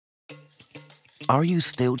Are you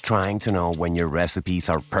still trying to know when your recipes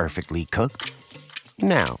are perfectly cooked?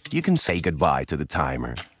 Now, you can say goodbye to the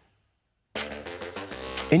timer.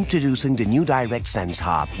 Introducing the new DirectSense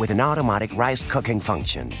hob with an automatic rice cooking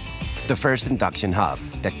function. The first induction hob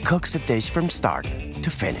that cooks the dish from start to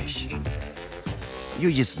finish.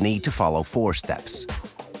 You just need to follow 4 steps.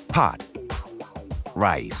 Pot,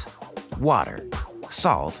 rice, water,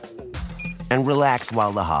 salt, and relax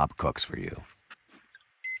while the hob cooks for you.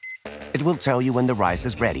 It will tell you when the rice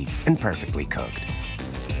is ready and perfectly cooked.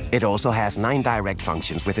 It also has 9 direct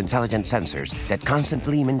functions with intelligent sensors that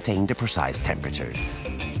constantly maintain the precise temperature.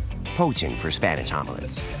 Poaching for Spanish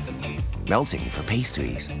omelets. Melting for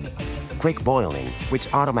pastries. Quick boiling,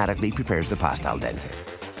 which automatically prepares the pasta al dente.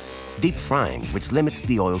 Deep frying, which limits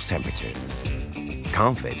the oil's temperature.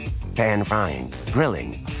 Confit, pan frying,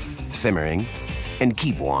 grilling, simmering, and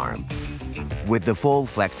keep warm. With the full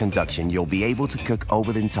flex induction, you'll be able to cook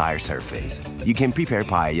over the entire surface. You can prepare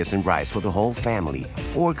paellas and rice for the whole family,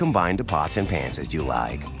 or combine the pots and pans as you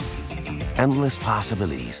like. Endless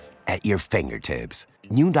possibilities at your fingertips.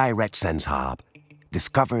 New DirectSense Hob.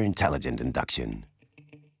 Discover intelligent induction.